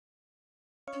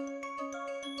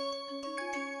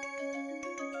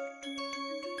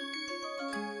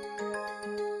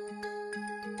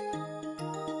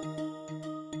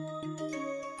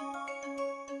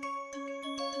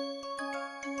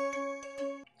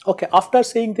Okay, after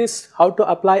seeing this, how to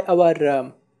apply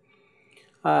our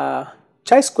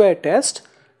chi-square test,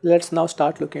 let's now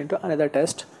start looking into another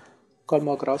test,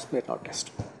 Kolmogrov-Smirnov test.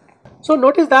 So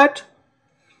notice that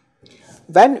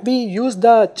when we use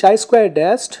the chi-square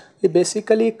test, we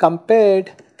basically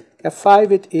compared Fi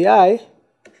with Ai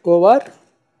over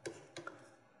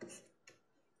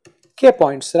k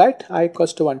points, right? I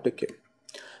equals to 1 to k.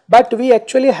 But we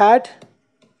actually had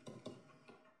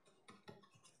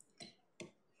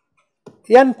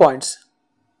n points.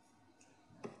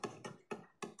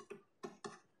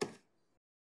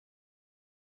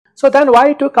 So then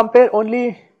why to compare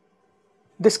only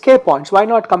this k points? Why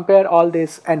not compare all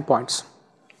these n points?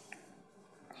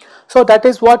 So that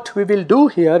is what we will do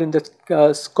here in this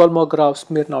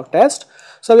Kolmogrov-Smirnov test.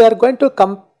 So we are going to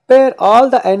compare all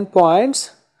the n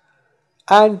points,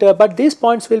 and but these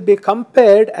points will be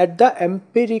compared at the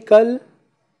empirical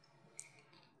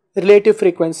relative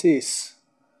frequencies.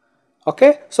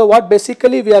 Okay, so what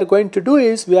basically we are going to do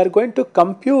is we are going to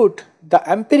compute the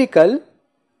empirical.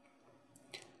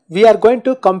 We are going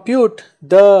to compute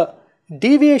the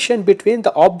deviation between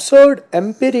the observed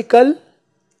empirical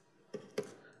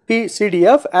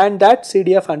CDF and that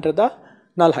CDF under the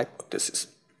null hypothesis.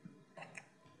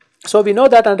 So we know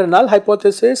that under null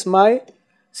hypothesis my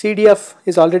CDF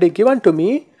is already given to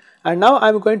me, and now I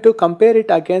am going to compare it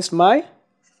against my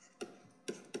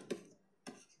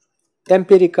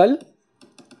empirical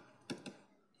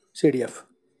CDF.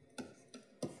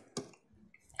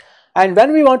 And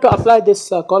when we want to apply this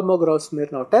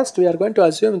Kolmogrov-Smirnov test, we are going to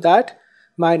assume that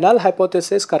my null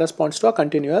hypothesis corresponds to a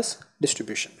continuous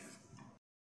distribution.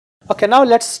 Okay, now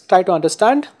let's try to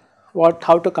understand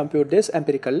how to compute this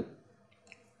empirical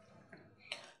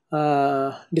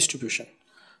distribution.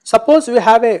 Suppose we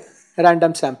have a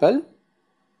random sample,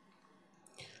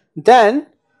 then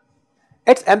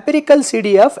its empirical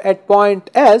CDF at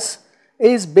point S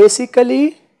is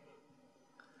basically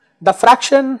the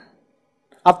fraction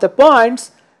of the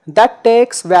points that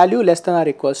takes value less than or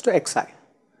equals to xi.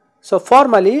 So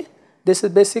formally this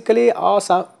is basically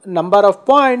a number of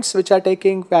points which are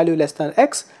taking value less than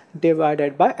x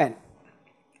divided by n.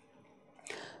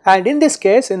 And in this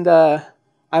case,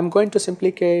 I am going to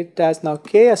simplicate as now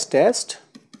Ks test.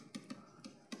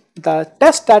 The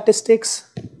test statistics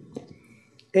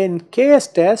in Ks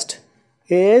test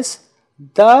is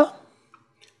the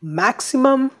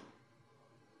maximum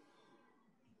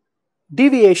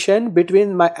deviation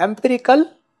between my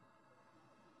empirical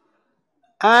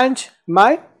and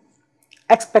my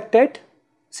expected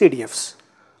CDFs.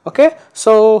 Okay,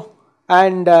 so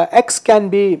and x can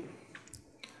be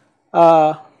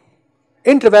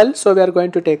interval, so we are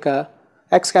going to take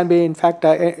x can be in fact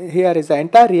here is the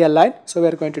entire real line, so we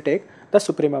are going to take the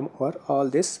supremum over all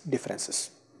these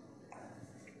differences.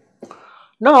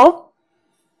 Now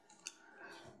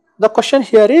the question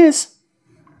here is,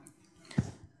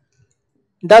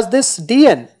 does this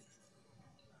dn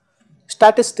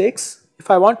statistics, if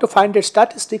I want to find its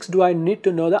statistics, do I need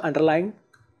to know the underlying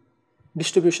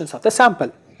distributions of the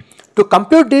sample? To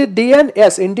compute the dn,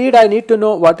 yes, indeed I need to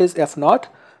know what is f naught,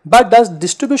 but does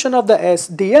distribution of the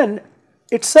dn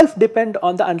itself depend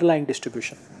on the underlying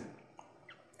distribution?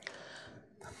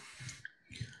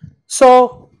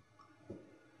 So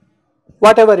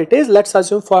whatever it is, let's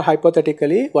assume for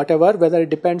hypothetically whatever, whether it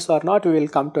depends or not, we will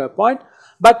come to a point.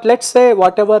 But let's say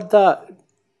whatever the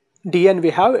dn we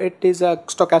have, it is a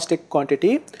stochastic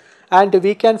quantity, and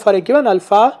we can, for a given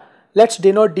alpha, let's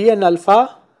denote dn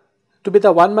alpha to be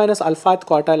the 1 minus alphath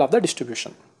quartile of the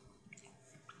distribution.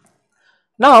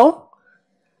 Now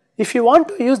if you want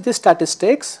to use these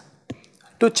statistics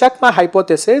to check my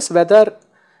hypothesis whether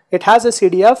it has a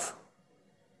CDF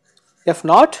f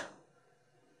naught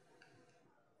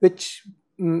which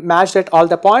matched at all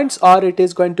the points, or it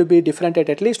is going to be different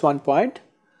at least one point,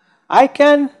 I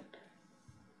can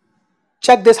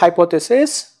check this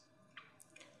hypothesis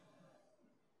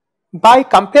by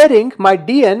comparing my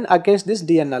dn against this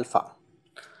dn alpha.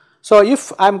 So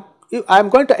if I'm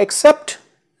going to accept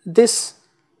this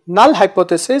null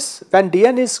hypothesis when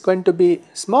dn is going to be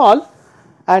small,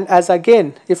 and as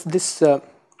again if this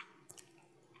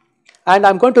and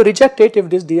I'm going to reject it if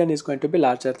this dn is going to be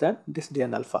larger than this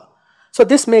dn alpha. So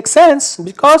this makes sense,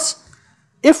 because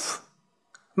if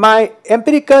my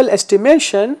empirical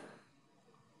estimation,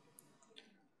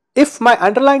 if my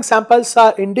underlying samples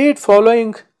are indeed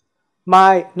following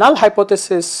my null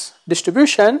hypothesis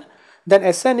distribution,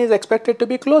 then Sn is expected to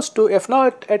be close to f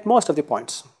naught at most of the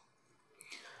points.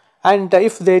 And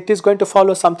if it is going to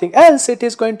follow something else, it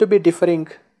is going to be differing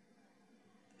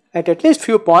at least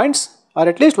few points or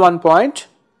at least one point,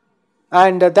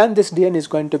 and then this dn is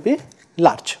going to be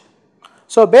large.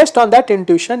 So based on that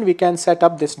intuition we can set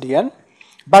up this Dn,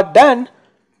 but then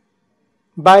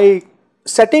by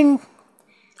setting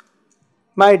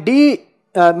my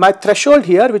my threshold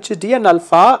here, which is Dn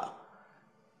alpha,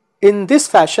 in this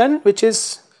fashion, which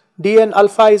is Dn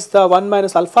alpha is the 1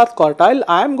 minus alpha quartile,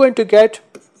 I am going to get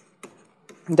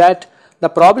that the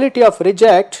probability of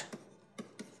reject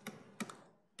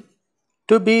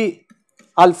to be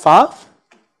alpha,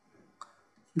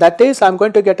 that is I am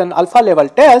going to get an alpha level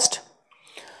test.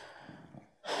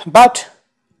 But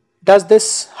does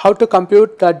this, how to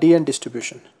compute the Dn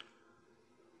distribution?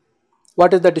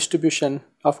 What is the distribution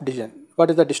of Dn? What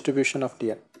is the distribution of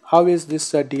Dn? How is this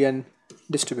Dn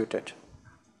distributed?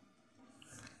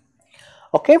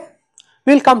 Okay,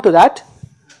 we will come to that.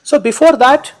 So before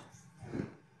that,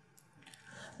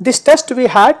 this test we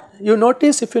had, you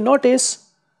notice, if you notice,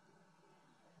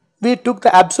 we took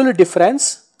the absolute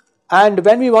difference, and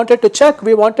when we wanted to check,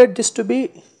 we wanted this to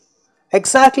be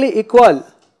exactly equal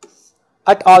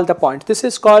at all the points. This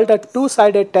is called a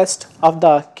two-sided test of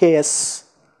the Ks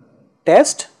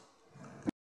test.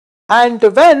 And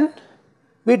when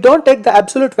we do not take the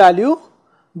absolute value,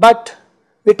 but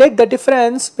we take the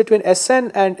difference between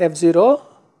Sn and F0,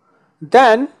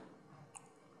 then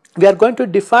we are going to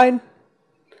define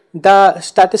the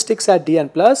statistics at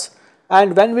Dn plus,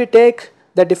 and when we take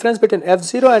the difference between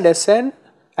F0 and Sn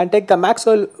and take the max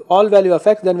all value of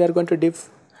x, then we are going to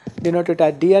denote it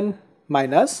as Dn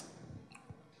minus.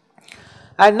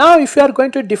 And now if you are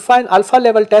going to define alpha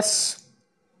level tests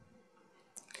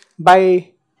by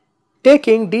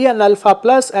taking Dn alpha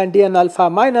plus and Dn alpha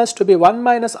minus to be 1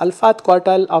 minus alpha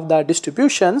quartile of the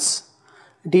distributions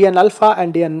Dn alpha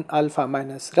and Dn alpha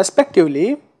minus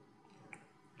respectively,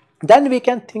 then we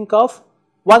can think of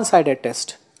one-sided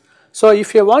test. So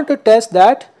if you want to test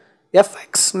that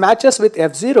Fx matches with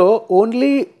F0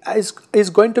 only is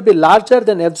going to be larger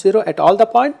than F0 at all the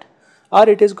point, or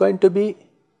it is going to be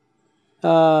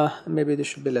maybe this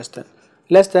should be less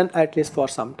than at least for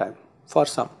some time, for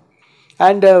some.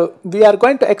 And we are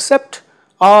going to accept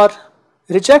or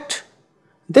reject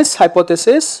this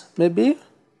hypothesis maybe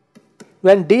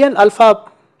when Dn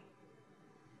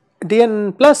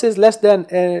plus is less than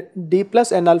D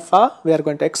plus n alpha, we are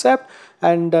going to accept,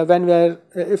 and when we are,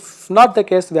 if not the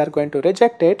case, we are going to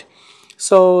reject it.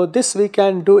 So this we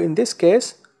can do in this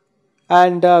case,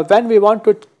 and when we want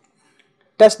to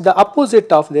test the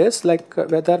opposite of this, like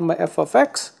whether my f of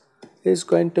x is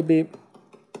going to be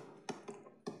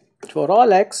for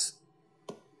all x,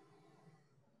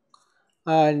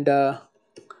 and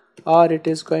or it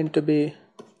is going to be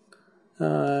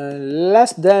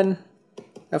less than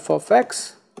f of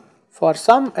x for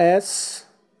some s,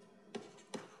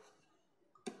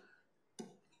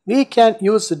 we can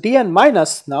use Dn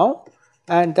minus now,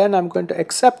 and then I am going to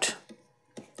accept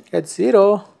at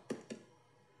 0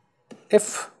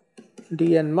 if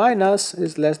Dn minus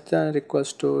is less than or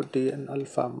equals to Dn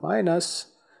alpha minus,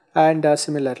 and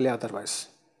similarly otherwise,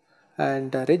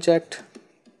 and reject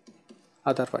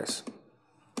otherwise.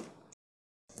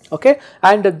 Okay,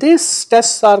 and these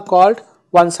tests are called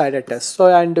one-sided tests. So,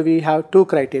 and we have two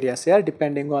criteria here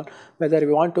depending on whether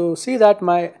we want to see that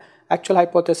my actual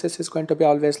hypothesis is going to be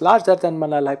always larger than my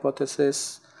null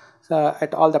hypothesis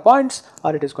at all the points,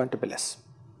 or it is going to be less.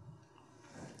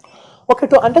 Okay,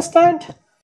 to understand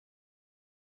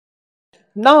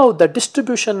now the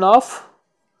distribution of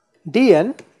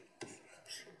Dn,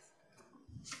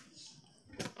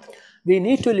 we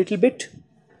need to little bit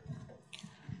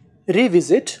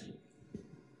revisit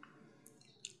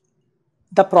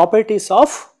the properties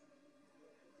of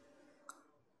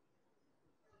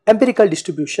empirical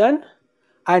distribution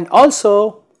and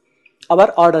also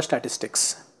our order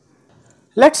statistics.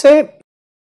 Let us say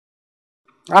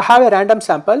I have a random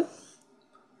sample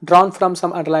drawn from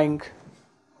some underlying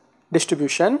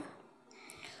distribution.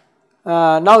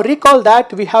 Now recall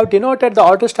that we have denoted the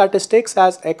order statistics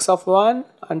as x of 1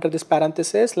 under this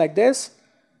parenthesis like this,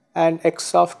 and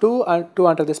x of 2 and 2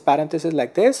 under this parenthesis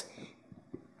like this,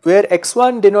 where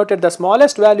x1 denoted the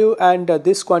smallest value and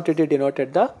this quantity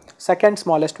denoted the second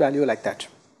smallest value like that.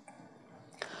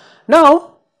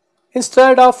 Now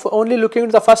instead of only looking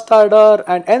at the first order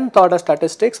and nth order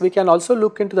statistics, we can also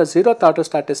look into the 0th order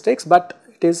statistics, but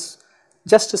it is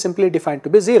just simply defined to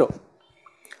be 0.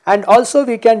 And also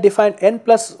we can define n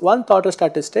plus 1th order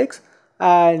statistics,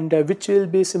 and which will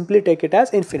be simply take it as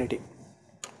infinity.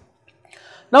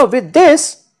 Now with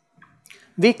this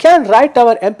we can write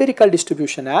our empirical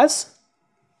distribution as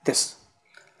this.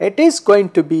 It is going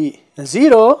to be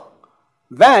 0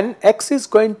 when x is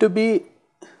going to be,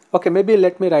 okay, maybe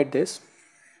let me write this.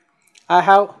 I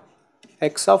have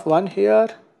x of 1 here,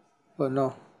 oh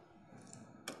no,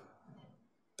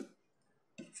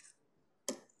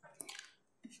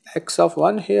 x of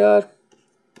 1 here,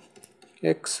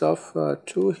 x of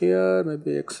 2 here,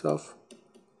 maybe x of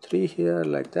 3 here,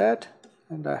 like that,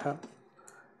 and I have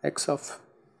x of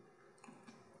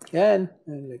n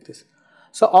and like this.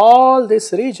 So all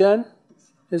this region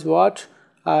is what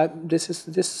this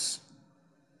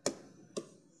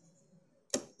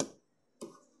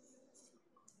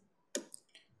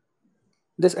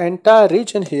entire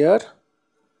region here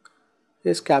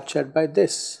is captured by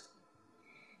this,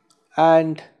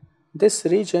 and this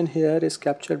region here is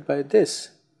captured by this,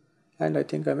 and I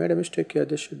think I made a mistake here.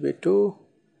 This should be 2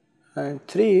 and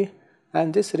 3,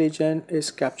 and this region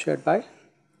is captured by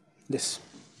this,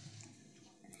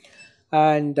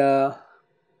 and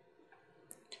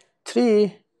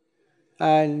 3,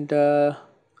 and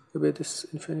maybe this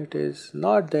infinity is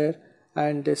not there,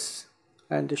 and this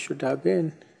should have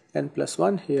been n plus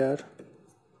 1 here,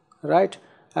 right,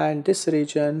 and this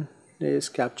region is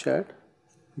captured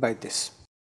by this.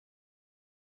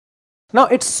 Now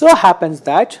it so happens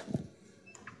that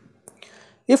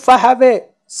if I have a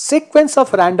sequence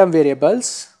of random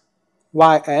variables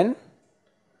yn,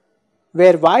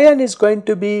 where yn is going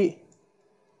to be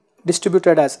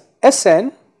distributed as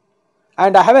Sn,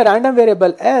 and I have a random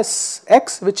variable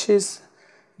x which is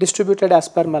distributed as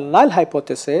per my null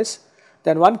hypothesis,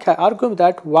 then one can argue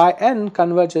that yn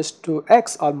converges to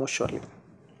x almost surely.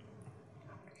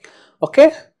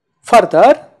 Okay.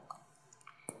 Further,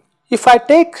 if I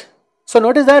take, so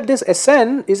notice that this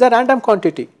Sn is a random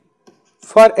quantity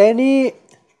for any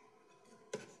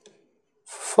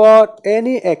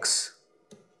x,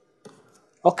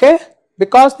 okay,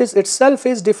 because this itself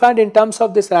is defined in terms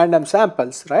of this random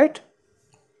samples, right.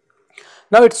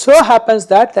 Now it so happens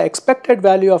that the expected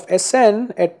value of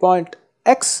Sn at point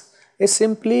x is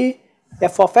simply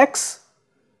f of x,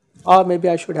 or maybe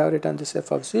I should have written this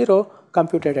f of 0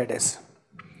 computed at s.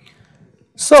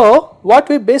 So what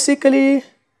we basically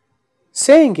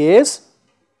saying is,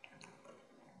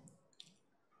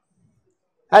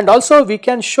 and also we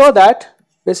can show that,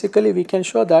 basically we can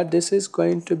show that this is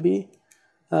going to be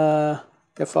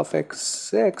f of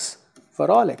x for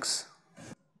all x.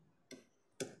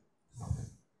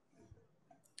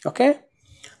 Okay.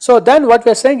 So then what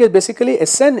we are saying is basically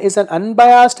Sn is an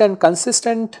unbiased and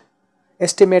consistent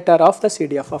estimator of the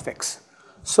CDF of x.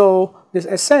 So this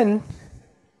Sn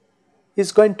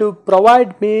is going to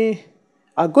provide me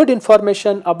a good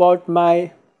information about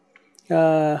my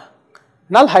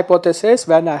null hypothesis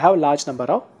when I have large number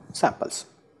of samples.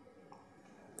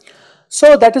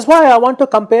 So that is why I want to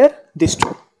compare these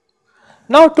two.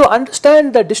 Now to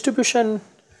understand the distribution,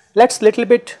 let's little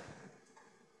bit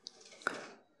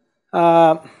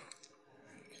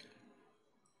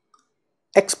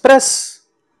express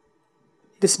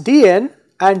this dn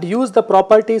and use the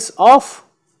properties of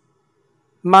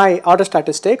my order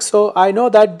statistics. So I know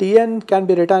that dn can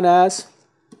be written as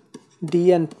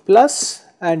dn plus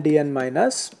and dn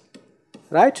minus,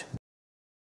 right.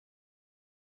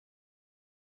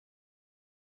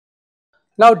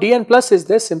 Now dn plus is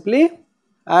this simply,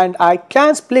 and I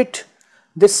can split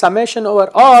this summation over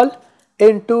all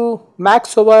into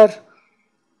max over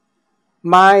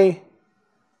my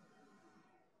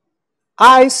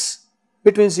i's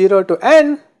between 0 to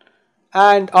n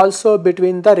and also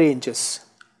between the ranges.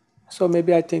 So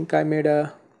maybe I think I made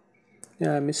a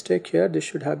mistake here. This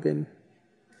should have been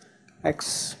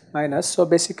x minus. So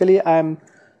basically I am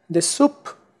this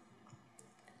soup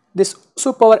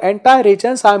over entire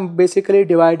regions I am basically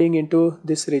dividing into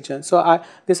this region. So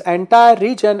this entire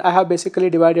region I have basically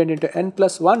divided into n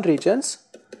plus 1 regions,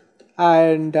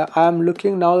 and I am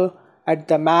looking now at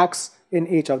the max in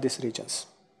each of these regions.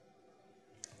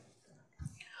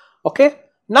 Okay.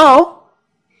 Now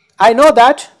I know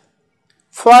that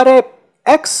for a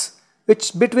x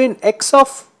which between x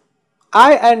of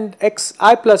I and x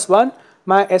I plus 1,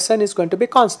 my Sn is going to be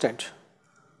constant,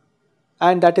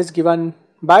 and that is given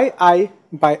by I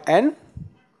by n,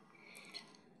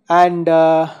 and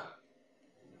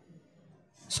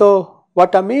so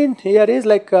what I mean here is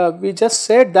like we just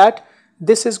said that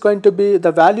this is going to be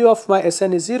the value of my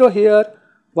Sn is 0 here,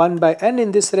 1 by n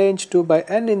in this range, 2 by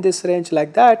n in this range,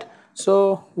 like that.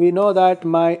 So we know that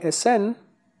my Sn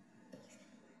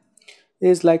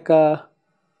is like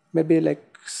maybe like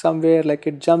somewhere like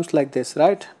it jumps like this,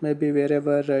 right, maybe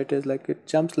wherever it is like it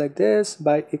jumps like this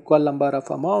by equal number of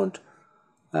amount,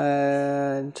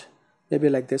 and maybe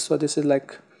like this. So this is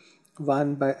like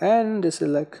 1 by n, this is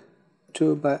like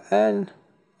 2 by n,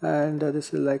 and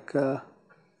this is like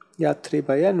 3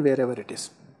 by n, wherever it is.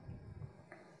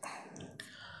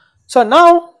 So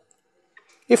now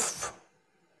if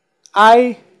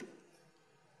I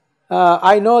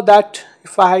know that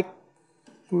if I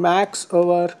max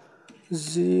over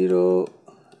 0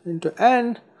 into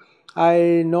n,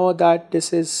 I know that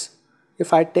this is,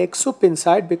 if I take sup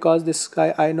inside, because this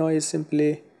guy I know is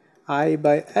simply I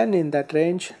by n in that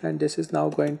range, and this is now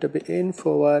going to be inf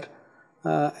over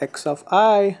x of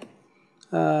I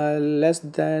less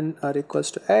than or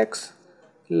equals to x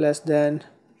less than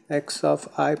x of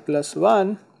I plus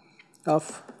 1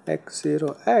 of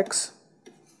x0 x,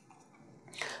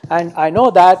 and I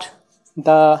know that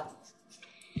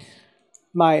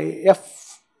my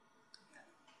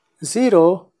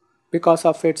f0, because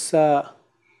of its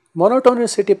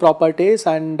monotonicity properties,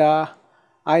 and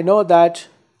I know that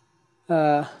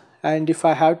and if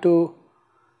I have to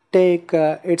take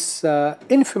its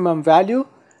infimum value,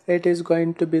 it is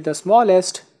going to be the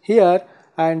smallest here,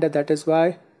 and that is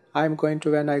why I am going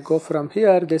to, when I go from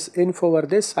here, this inf over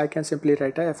this, I can simply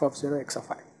write a f of 0 x of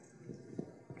I.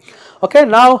 Okay,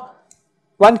 now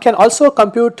one can also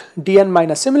compute dn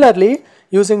minus. Similarly,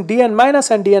 using dn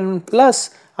minus and dn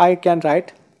plus, I can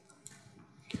write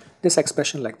this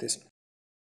expression like this.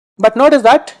 But notice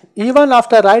that even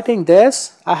after writing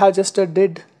this, I have just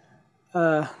gave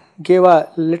a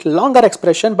little longer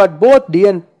expression, but both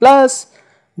dn plus,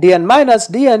 dn minus,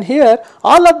 dn here,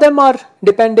 all of them are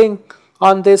depending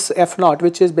on this f naught,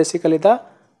 which is basically the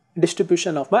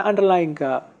distribution of my underlying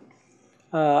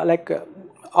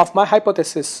of my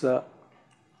hypothesis,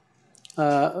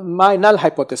 my null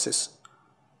hypothesis.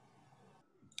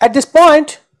 At this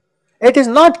point, it is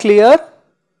not clear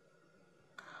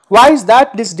why is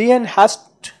that this dn hash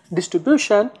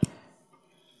distribution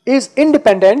is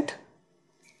independent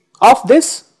of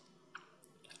this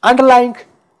underlying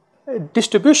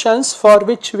distributions for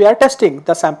which we are testing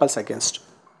the samples against.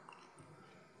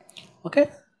 Okay.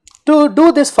 To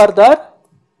do this further,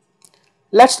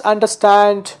 let's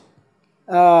understand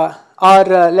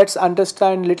let's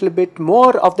understand little bit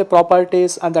more of the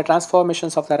properties and the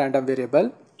transformations of the random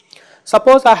variable.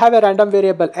 Suppose I have a random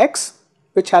variable x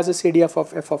which has a CDF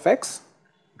of f of x,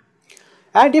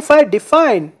 and if I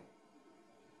define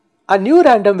a new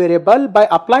random variable by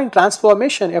applying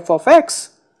transformation f of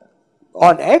x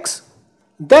on x,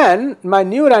 then my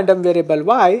new random variable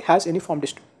y has uniform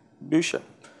distribution.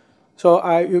 So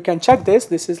you can check this.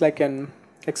 This is like an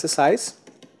exercise.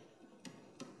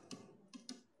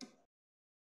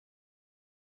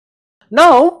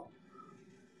 Now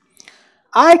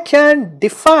I can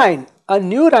define a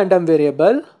new random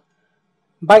variable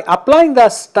by applying the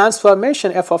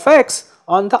transformation f of x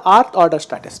on the rth order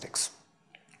statistics.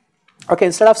 Okay,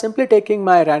 instead of simply taking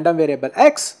my random variable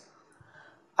x,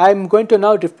 I am going to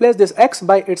now replace this x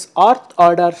by its rth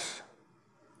order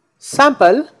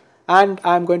sample, and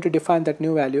I am going to define that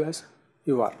new value as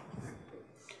ur.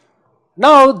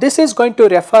 Now this is going to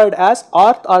referred as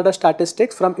rth order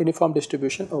statistics from uniform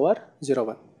distribution over 0,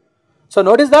 1. So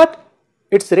notice that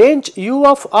its range u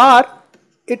of r,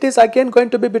 it is again going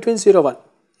to be between 0, 1.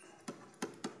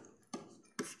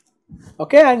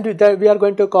 Okay, and we are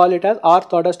going to call it as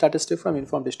rth order statistic from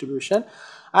uniform distribution,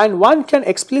 and one can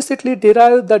explicitly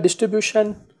derive the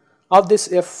distribution of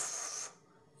this f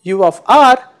u of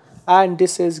r, and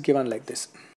this is given like this.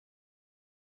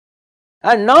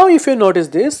 And now if you notice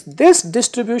this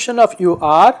distribution of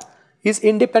ur is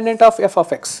independent of f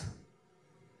of x.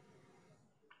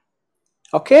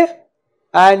 Okay,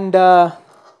 and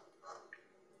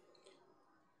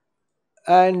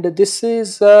this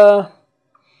is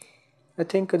I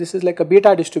think this is like a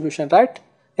beta distribution, right?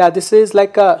 Yeah, this is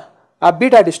like a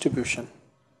beta distribution,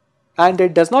 and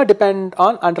it does not depend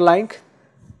on underlying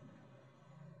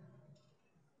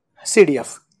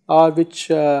CDF, or which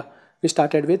we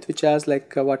started with, which has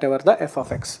like whatever the f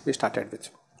of x we started with.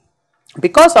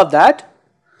 Because of that,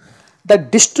 the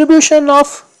distribution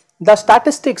of the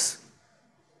statistics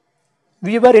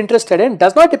we were interested in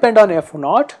does not depend on f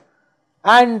naught,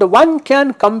 and one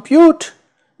can compute,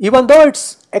 even though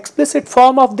its explicit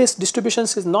form of this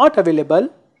distributions is not available,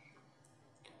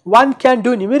 one can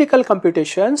do numerical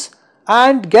computations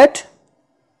and get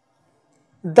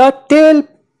the tail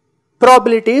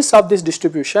probabilities of these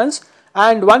distributions,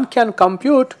 and one can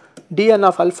compute dn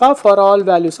of alpha for all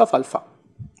values of alpha.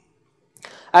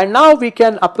 And now we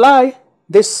can apply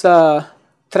this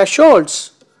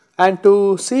thresholds and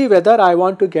to see whether I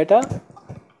want to get a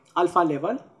alpha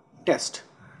level test.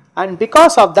 And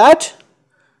because of that,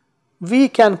 we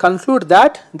can conclude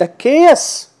that the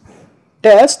Ks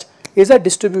test is a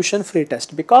distribution free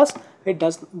test, because it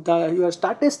does your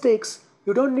statistics,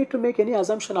 you don't need to make any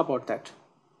assumption about that.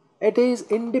 It is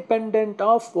independent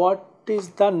of what is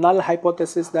the null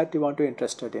hypothesis that you want to be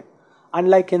interested in.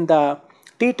 Unlike in the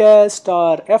t-test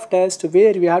or f-test,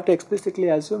 where we have to explicitly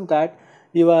assume that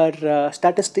your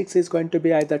statistics is going to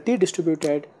be either t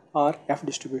distributed or F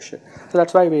distribution. So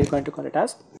that's why we are going to call it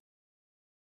as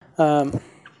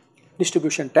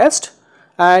distribution test.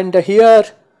 And here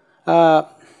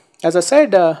as I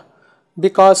said,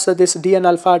 because this dn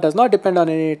alpha does not depend on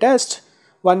any test,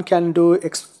 one can do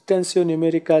extensive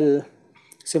numerical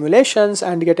simulations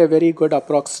and get a very good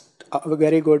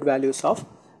values of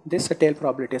this tail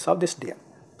probabilities of this dn.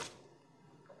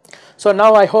 So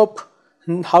now I hope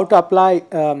how to apply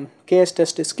KS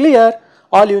test is clear.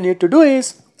 All you need to do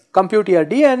is compute your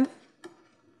dn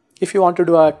if you want to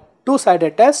do a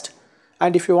two-sided test,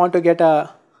 and if you want to get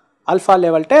a alpha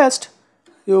level test,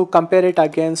 you compare it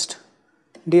against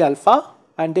d alpha,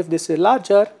 and if this is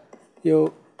larger,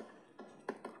 you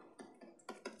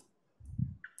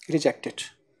reject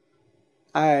it,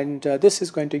 and this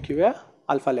is going to give a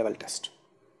alpha level test.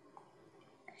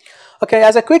 Okay,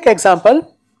 as a quick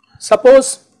example,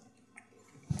 suppose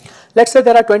let's say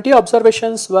there are 20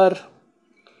 observations were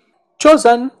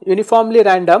chosen uniformly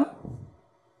random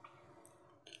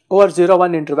over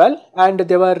 0-1 interval, and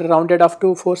they were rounded off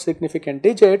to 4 significant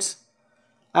digits,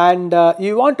 and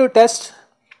you want to test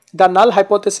the null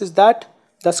hypothesis that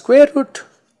the square root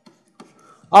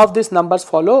of these numbers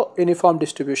follow uniform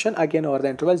distribution again over the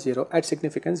interval 0 at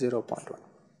significance 0.1.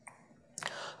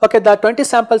 Okay, the 20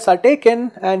 samples are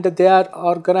taken and they are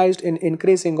organized in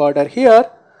increasing order here,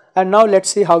 and now let's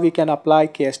see how we can apply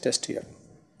KS test here.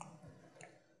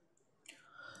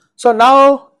 So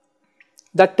now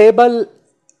the table,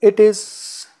 it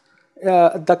is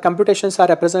the computations are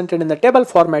represented in the table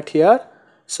format here.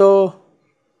 So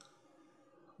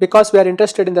because we are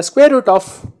interested in the square root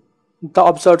of the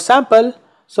observed sample,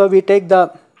 so we take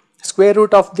the square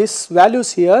root of these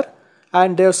values here,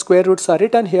 and their square roots are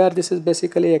written here. This is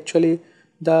basically actually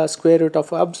the square root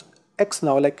of x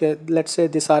now, like let's say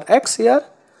these are x here,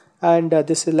 and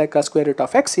this is like a square root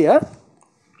of x here,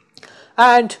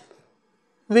 and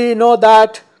we know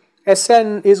that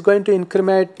Sn is going to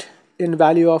increment in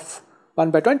value of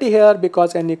 1 by 20 here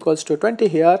because n equals to 20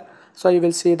 here. So you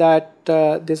will see that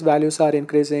these values are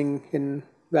increasing in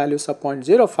values of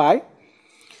 0.05,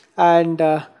 and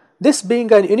this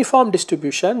being an uniform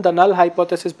distribution, the null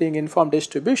hypothesis being uniform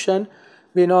distribution,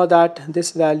 we know that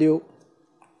this value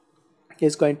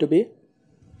is going to be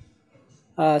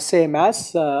same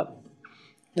as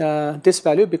this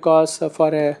value, because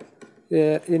for a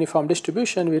uniform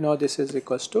distribution we know this is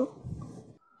equals to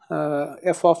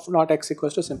f of not x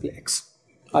equals to simply x,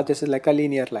 or this is like a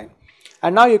linear line.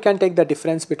 And now you can take the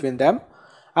difference between them,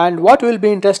 and what we will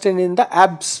be interested in the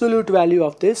absolute value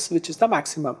of this, which is the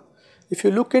maximum. If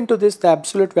you look into this, the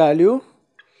absolute value,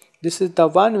 this is the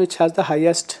one which has the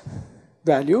highest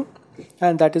value,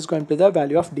 and that is going to be the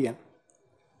value of dn.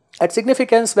 At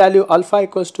significance value alpha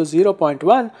equals to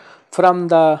 0.1, from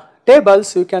the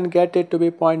tables you can get it to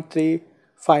be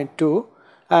 0.352,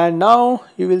 and now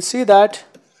you will see that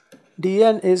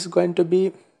dn is going to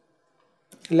be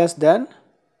less than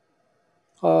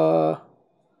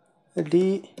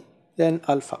dn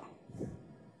alpha.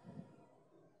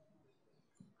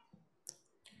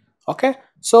 Okay,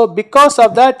 so because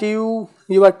of that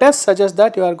your test suggests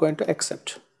that you are going to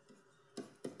accept.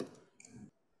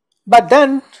 But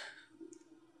then,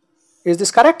 is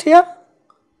this correct here?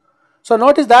 So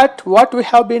notice that what we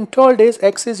have been told is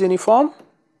x is uniform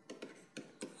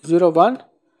 0, 1,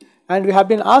 and we have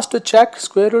been asked to check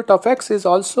square root of x is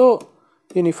also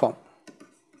uniform,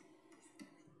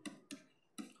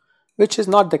 which is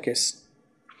not the case.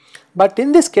 But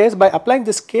in this case, by applying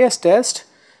this KS test,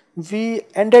 we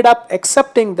ended up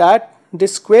accepting that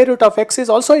this square root of x is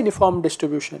also uniform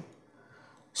distribution.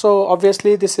 So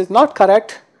obviously this is not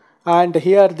correct, and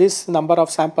here this number of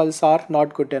samples are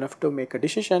not good enough to make a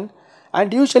decision,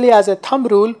 and usually as a thumb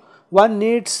rule one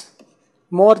needs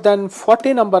more than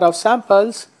 40 number of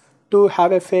samples to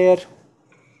have a fairly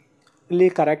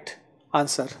correct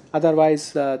answer,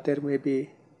 otherwise there may be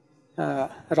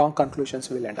wrong conclusions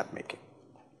we will end up making.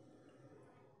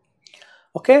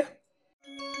 Okay.